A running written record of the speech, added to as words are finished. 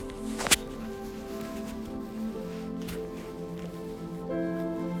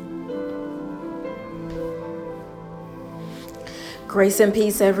Grace and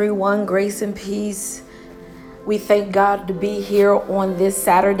peace, everyone. Grace and peace. We thank God to be here on this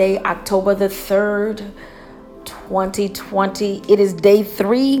Saturday, October the 3rd, 2020. It is day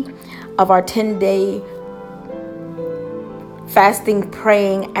 3 of our 10-day fasting,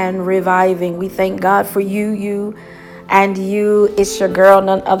 praying, and reviving. We thank God for you, and you. It's your girl,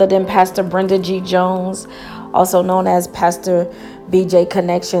 none other than Pastor Brenda G. Jones, also known as Pastor BJ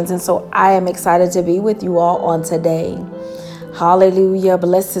Connections. And so I am excited to be with you all on today. Hallelujah.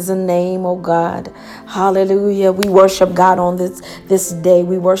 Bless his name, oh God. Hallelujah. We worship God on this day.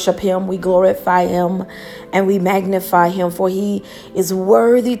 We worship him, we glorify him, and we magnify him, for he is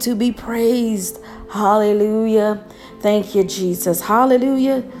worthy to be praised. Hallelujah. Thank you, Jesus.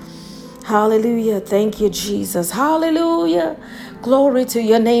 Hallelujah. Hallelujah. Thank you, Jesus. Hallelujah. Glory to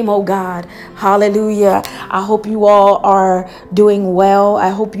your name, oh God. Hallelujah. I hope you all are doing well. I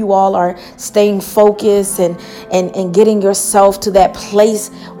hope you all are staying focused and getting yourself to that place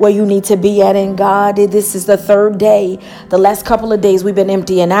where you need to be at in God. This is the 3rd day. The last couple of days we've been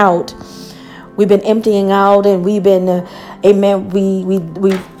emptying out. We've been emptying out, and we've been, amen.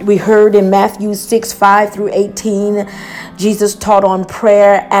 We heard in Matthew 6:5-18, Jesus taught on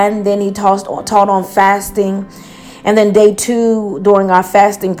prayer, and then he taught on fasting. And then day 2, during our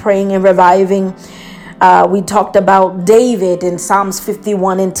fasting, praying, and reviving, we talked about David in Psalms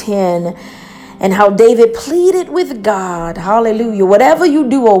 51:10, and how David pleaded with God. Hallelujah. Whatever you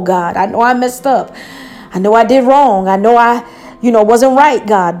do, oh God, I know I messed up. I know I did wrong. I know I wasn't right,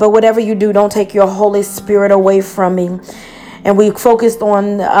 God. But whatever you do, don't take your Holy Spirit away from me. And we focused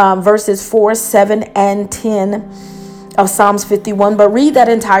on verses 4, 7, and 10 of Psalms 51. But read that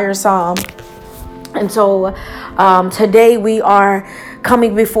entire psalm. And so today we are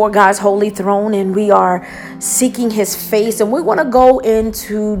coming before God's holy throne, and we are seeking his face. And we want to go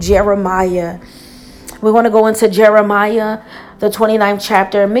into Jeremiah. We want to go into Jeremiah, the 29th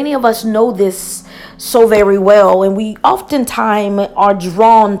chapter. Many of us know this so very well, and we oftentimes we're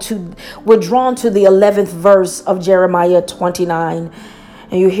drawn to the 11th verse of Jeremiah 29.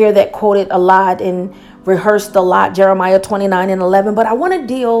 And you hear that quoted a lot and rehearsed a lot, Jeremiah 29:11. But I want to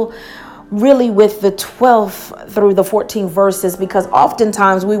deal really with the 12th through the 14th verses, because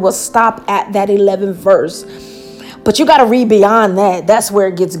oftentimes we will stop at that 11th verse. But you got to read beyond that. That's where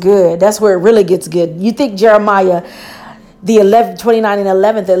it gets good. That's where it really gets good. You think Jeremiah, the 29 and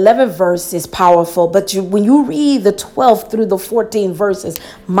 11th, the 11th verse is powerful. But when you read the 12th through the 14th verses,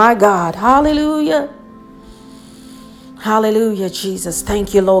 my God, hallelujah. Hallelujah, Jesus.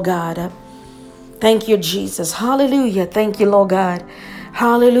 Thank you, Lord God. Thank you, Jesus. Hallelujah. Thank you, Lord God.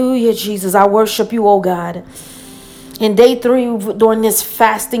 Hallelujah, Jesus. I worship you, oh God. In day 3, during this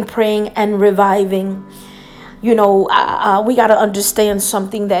fasting, praying, and reviving, we got to understand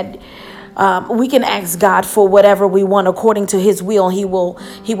something, that we can ask God for whatever we want according to his will. He will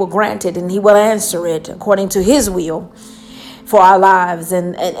grant it, and he will answer it according to his will for our lives.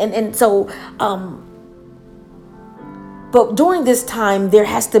 And so, but during this time, there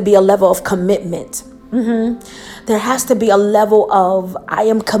has to be a level of commitment. There has to be a level of, I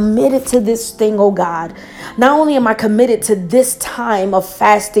am committed to this thing, oh God. Not only am I committed to this time of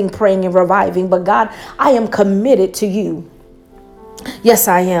fasting, praying, and reviving, but God, I am committed to you. Yes,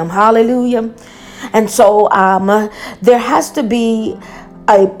 I am. Hallelujah. And so there has to be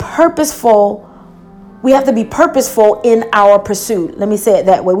we have to be purposeful in our pursuit. Let me say it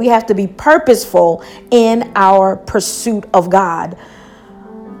that way. We have to be purposeful in our pursuit of God.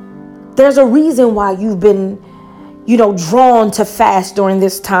 There's a reason why you've been, drawn to fast during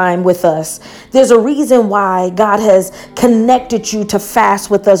this time with us. There's a reason why God has connected you to fast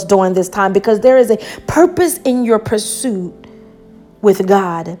with us during this time, because there is a purpose in your pursuit with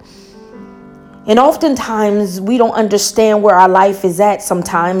God. And oftentimes we don't understand where our life is at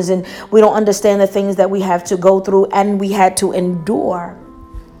sometimes, and we don't understand the things that we have to go through and we had to endure.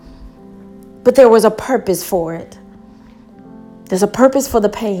 But there was a purpose for it. There's a purpose for the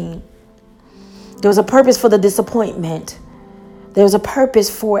pain. There was a purpose for the disappointment. There was a purpose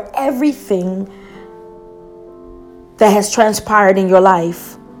for everything that has transpired in your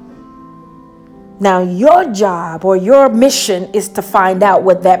life. Now, your job or your mission is to find out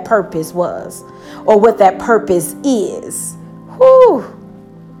what that purpose was, or what that purpose is. Whew.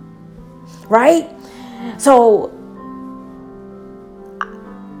 Right? So,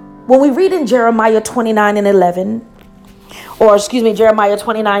 when we read in Jeremiah 29:11, Jeremiah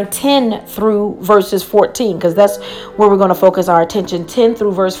 29:10 through verses 14, because that's where we're going to focus our attention, 10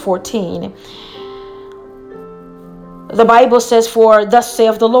 through verse 14. The Bible says, "For thus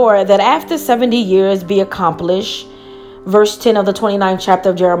saith the Lord, that after 70 years be accomplished," verse 10 of the 29th chapter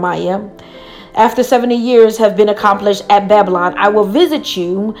of Jeremiah, After 70 years have been accomplished at Babylon, I will visit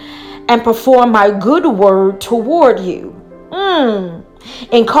you and perform my good word toward you,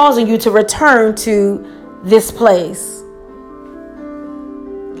 in causing you to return to this place.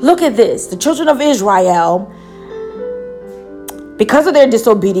 Look at this. The children of Israel, because of their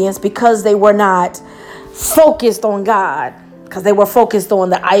disobedience, because they were not focused on God, because they were focused on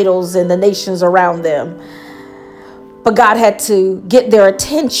the idols and the nations around them, but God had to get their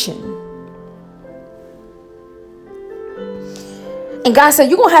attention. And God said,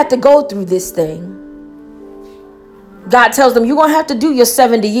 you're going to have to go through this thing. God tells them, you're going to have to do your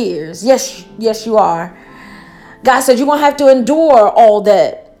 70 years. Yes, you are. God said, you're going to have to endure all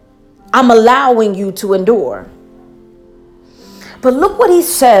that I'm allowing you to endure. But look what he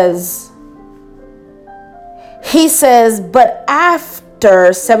says. He says, but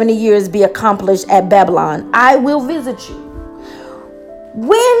after 70 years be accomplished at Babylon, I will visit you.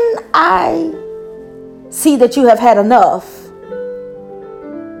 When I see that you have had enough,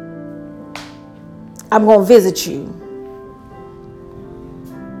 I'm going to visit you.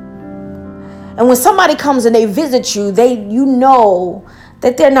 And when somebody comes and they visit you, you know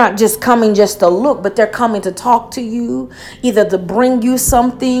that they're not just coming just to look, but they're coming to talk to you, either to bring you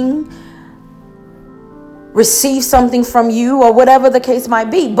something, receive something from you, or whatever the case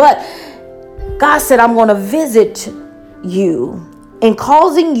might be. But God said, I'm going to visit you and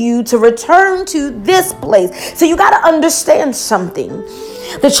causing you to return to this place. So you got to understand something.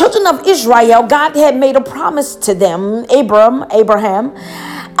 The children of Israel, God had made a promise to them, Abraham,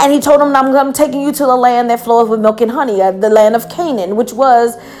 and he told them, I'm taking you to the land that flows with milk and honey, the land of Canaan, which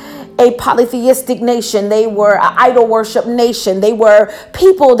was a polytheistic nation. They were an idol worship nation. They were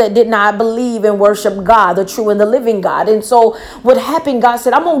people that did not believe and worship God, the true and the living God. And so what happened, God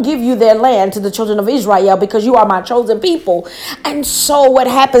said, I'm going to give you their land to the children of Israel because you are my chosen people. And so what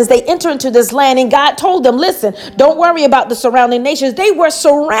happens, they enter into this land and God told them, listen, don't worry about the surrounding nations. They were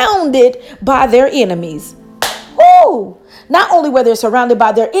surrounded by their enemies. Woo! Not only were they surrounded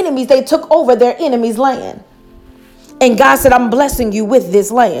by their enemies, they took over their enemies' land. And God said, I'm blessing you with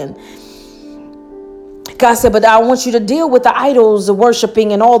this land. God said, but I want you to deal with the idols, the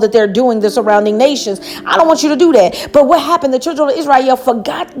worshiping and all that they're doing, the surrounding nations. I don't want you to do that. But what happened? The children of Israel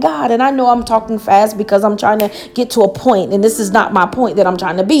forgot God. And I know I'm talking fast because I'm trying to get to a point. And this is not my point that I'm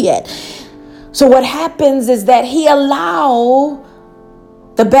trying to be at. So what happens is that he allowed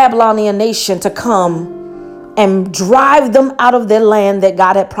the Babylonian nation to come and drive them out of their land that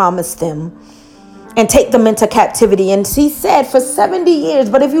God had promised them, and take them into captivity. And he said for 70 years,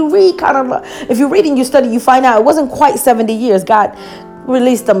 but if you read if you read and you study, you find out it wasn't quite 70 years. God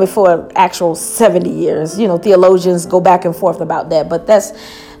released them before actual 70 years. You know, theologians go back and forth about that, but that's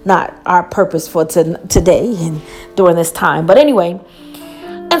not our purpose for today and during this time. But anyway,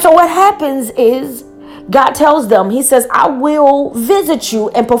 and so what happens is God tells them, he says, I will visit you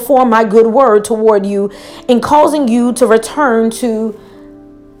and perform my good word toward you in causing you to return to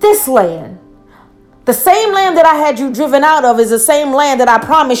this land. The same land that I had you driven out of is the same land that I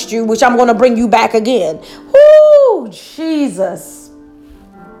promised you, which I'm going to bring you back again. Woo, Jesus.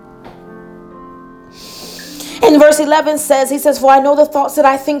 And verse 11 says, he says, for I know the thoughts that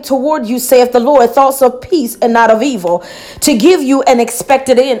I think toward you, saith the Lord, thoughts of peace and not of evil, to give you an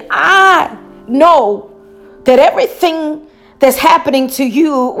expected end. I know that everything that's happening to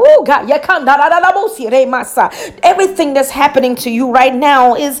you, oh God, everything that's happening to you right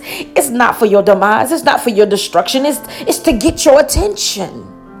now is not for your demise. It's not for your destruction. It's to get your attention.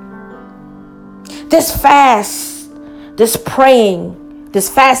 This fast, this praying, this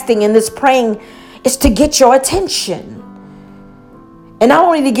fasting and this praying is to get your attention. And not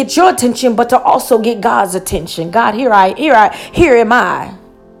only to get your attention, but to also get God's attention. God, here am I.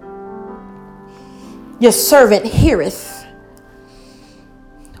 Your servant heareth.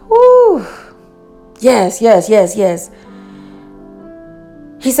 Woo. Yes.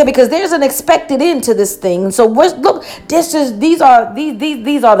 He said, because there's an expected end to this thing. So look, these are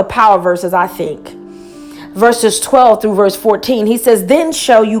the power verses, I think. Verses 12 through verse 14. He says, then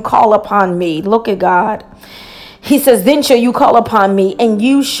shall you call upon me. Look at God. He says, then shall you call upon me, and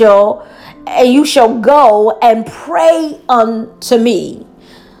you shall go and pray unto me.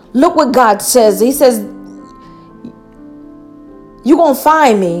 Look what God says. He says, you're going to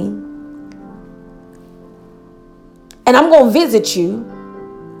find me, and I'm going to visit you,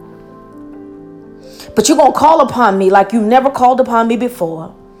 but you're going to call upon me like you've never called upon me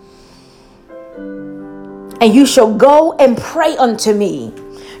before. And you shall go and pray unto me.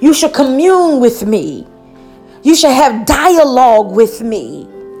 You shall commune with me. You shall have dialogue with me.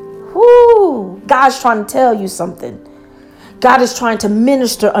 Whoo! God's trying to tell you something. God is trying to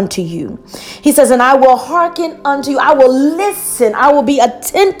minister unto you. He says, and I will hearken unto you. I will listen. I will be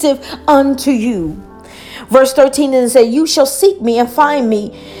attentive unto you. Verse 13, and it says, you shall seek me and find me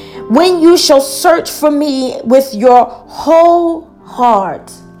when you shall search for me with your whole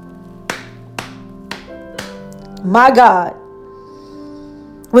heart. My God,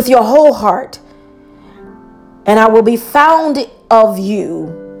 with your whole heart, and I will be found of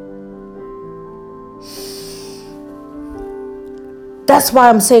you. That's why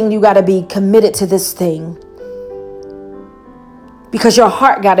I'm saying you got to be committed to this thing, because your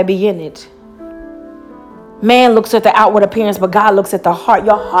heart got to be in it. Man looks at the outward appearance, but God looks at the heart.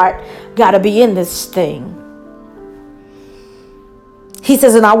 Your heart got to be in this thing. He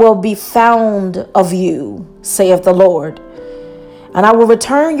says, and I will be found of you, saith the Lord, and I will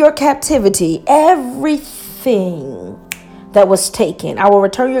return your captivity, everything that was taken. I will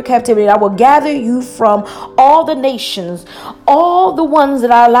return your captivity. I will gather you from all the nations, all the ones that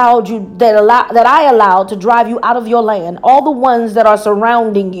I allowed you, that I allowed to drive you out of your land, all the ones that are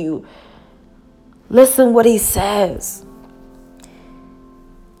surrounding you. Listen what he says.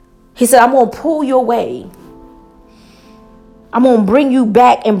 He said, I'm going to pull you away. I'm going to bring you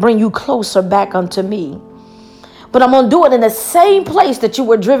back and bring you closer back unto me. But I'm going to do it in the same place that you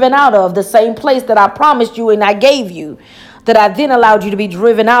were driven out of, the same place that I promised you and I gave you, that I then allowed you to be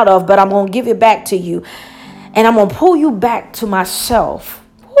driven out of, but I'm going to give it back to you. And I'm going to pull you back to myself.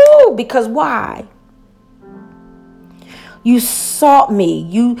 Woo, because why? You sought me,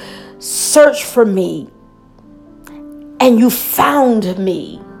 you searched for me, and you found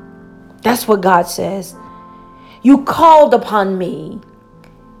me. That's what God says. You called upon me.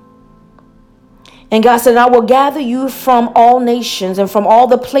 And God said, I will gather you from all nations and from all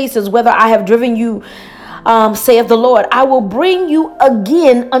the places, whether I have driven you, saith the Lord. I will bring you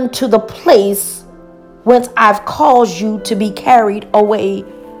again unto the place whence I've caused you to be carried away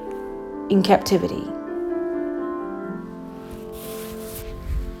in captivity.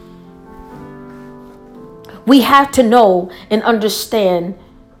 We have to know and understand.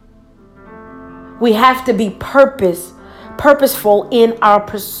 We have to be purposeful in our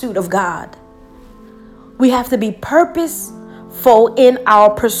pursuit of God. We have to be purposeful in our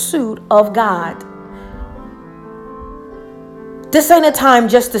pursuit of God. This ain't a time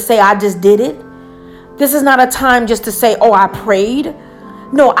just to say, I just did it. This is not a time just to say, oh, I prayed.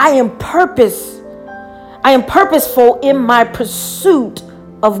 No, I am purposeful in my pursuit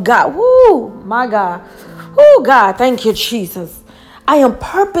of God. Woo, my God. Oh, God, thank you, Jesus. I am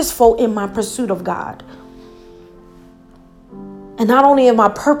purposeful in my pursuit of God. And not only am I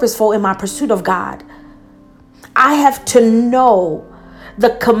purposeful in my pursuit of God, I have to know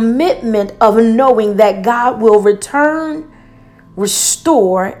the commitment of knowing that God will return,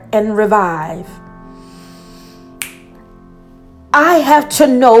 restore, and revive. I have to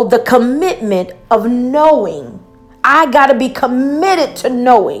know the commitment of knowing. I got to be committed to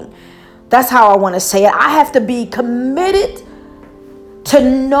knowing. That's how I want to say it. I have to be committed to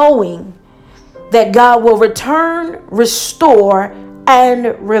knowing that God will return, restore,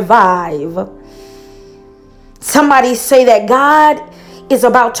 and revive. Somebody say that God is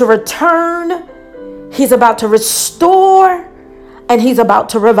about to return, He's about to restore, and He's about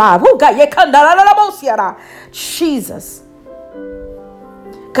to revive. Oh, God, Jesus.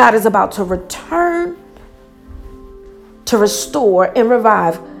 God is about to return, to restore, and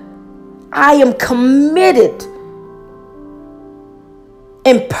revive. I am committed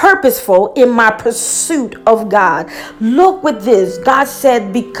and purposeful in my pursuit of God. Look with this. God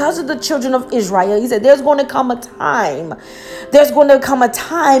said, because of the children of Israel, He said, there's going to come a time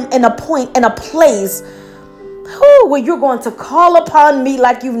and a point and a place where you're going to call upon me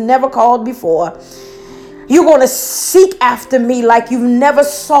like you've never called before. You're going to seek after me like you've never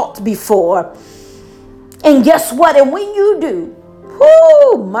sought before. And guess what? And when you do,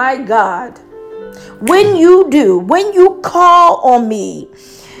 oh my God, when you do, when you call on me,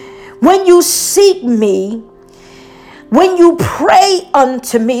 when you seek me, when you pray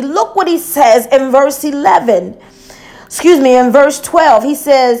unto me, look what He says in verse 11. In verse 12, He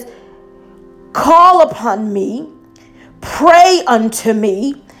says, call upon me, pray unto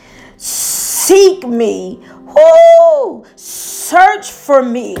me, seek me, search for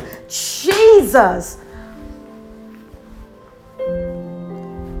me. Jesus.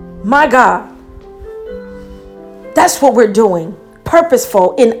 My God. That's what we're doing.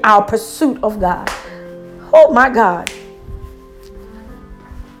 Purposeful in our pursuit of God. Oh my God.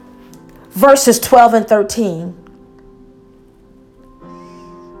 Verses 12 and 13.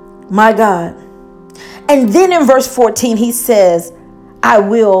 My God. And then in verse 14, He says, I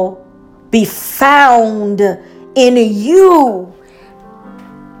will be found in you.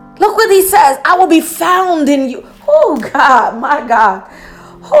 Look what he says. I will be found in you. Oh, God, my God.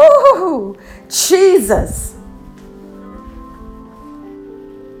 Oh, Jesus.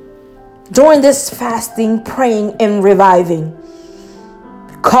 During this fasting, praying, and reviving,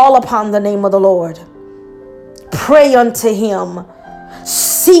 call upon the name of the Lord. Pray unto him.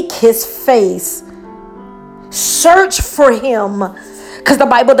 Seek his face. Search for him. Because the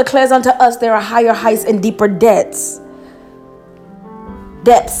Bible declares unto us there are higher heights and deeper depths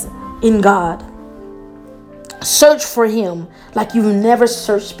in God. Search for him like you've never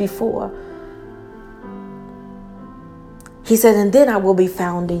searched before. He said, and then I will be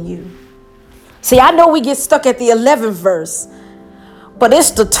found in you. See, I know we get stuck at the 11th verse, but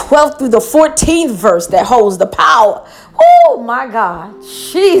it's the 12th through the 14th verse that holds the power. Oh my God,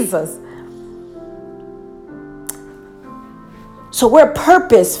 Jesus. So we're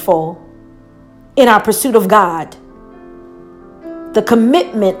purposeful in our pursuit of God. The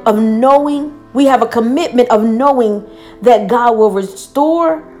commitment of knowing, we have a commitment of knowing that God will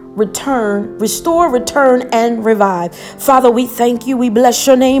restore, return, and revive. Father, we thank you. We bless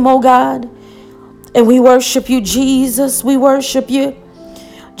your name, oh God. And we worship you, Jesus. We worship you.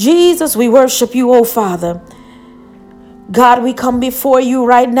 Jesus, we worship you, oh Father. God, we come before you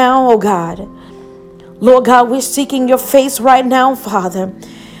right now, oh God. Lord God, we're seeking your face right now, Father.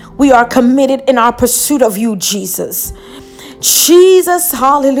 We are committed in our pursuit of you, Jesus. Jesus,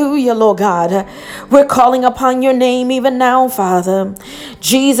 hallelujah, Lord God. We're calling upon your name even now, Father.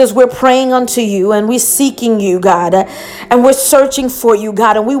 Jesus, we're praying unto you and we're seeking you, God. And we're searching for you,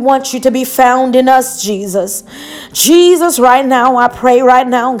 God. And we want you to be found in us, Jesus. Jesus, right now, I pray right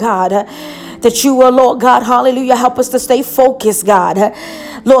now, God, that you will, Lord God, hallelujah, help us to stay focused, God.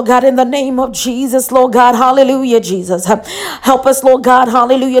 Lord God, in the name of Jesus, Lord God, hallelujah, Jesus. Help us, Lord God,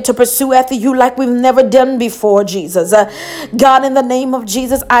 hallelujah, to pursue after you like we've never done before, Jesus. God, in the name of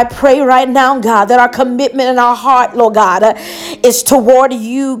Jesus, I pray right now, God, that our commitment in our heart, Lord God, is toward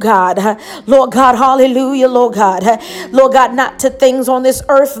you, God. Lord God, hallelujah, Lord God. Lord God, not to things on this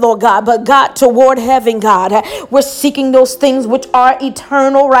earth, Lord God, but God, toward heaven, God. We're seeking those things which are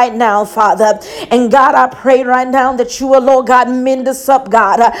eternal right now, Father. And God, I pray right now that you will, Lord God, mend us up,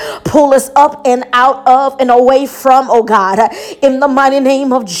 God. Pull us up and out of and away from, oh God. In the mighty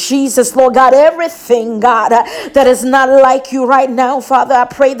name of Jesus, Lord God, everything, God, that is not like you right now, Father, I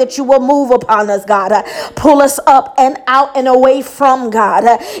pray that you will move upon us, God. Pull us up and out and away from, God.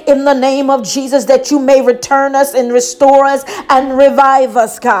 In the name of Jesus, that you may return us and restore us and revive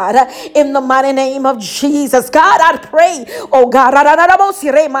us, God. In the mighty name of Jesus, God, I pray, oh God,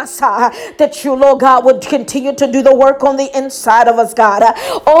 that you, Lord God, would continue to do the work on the inside of us, God.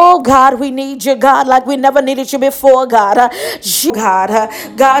 Oh God, we need you, God, like we never needed you before, God.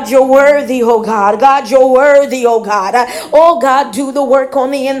 God, you're worthy, oh God. God, you're worthy, oh God. Oh God, do the work on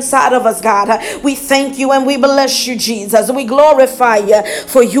the inside of us, God. We thank you and we bless you, Jesus. We glorify you,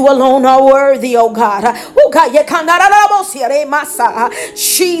 for you alone are worthy, oh God. Oh God,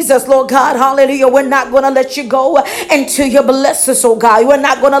 Jesus, Lord God, hallelujah. We're not going to let you go until you bless us, oh God. We're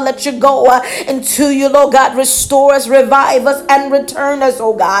not going to let you go until you, Lord God, restore us, revive us, and return us,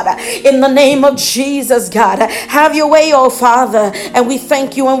 oh God. In the name of Jesus, God, have your way, oh Father. And we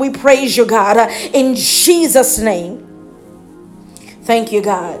thank you and we praise you, God. In Jesus' name. Thank you,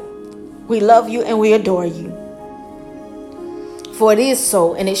 God. We love you and we adore you. For it is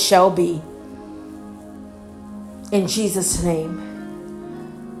so and it shall be. In Jesus' name.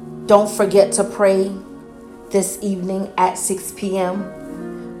 Don't forget to pray this evening at 6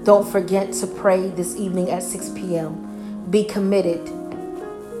 p.m. Don't forget to pray this evening at 6 p.m. Be committed.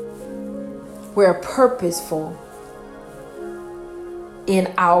 We're purposeful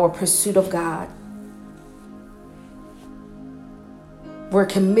in our pursuit of God. We're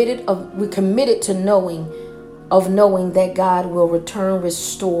committed to knowing that God will return,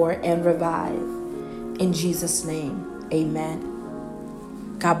 restore, and revive. In Jesus' name, amen.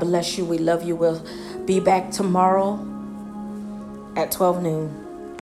 God bless you. We love you. We'll be back tomorrow at 12 noon.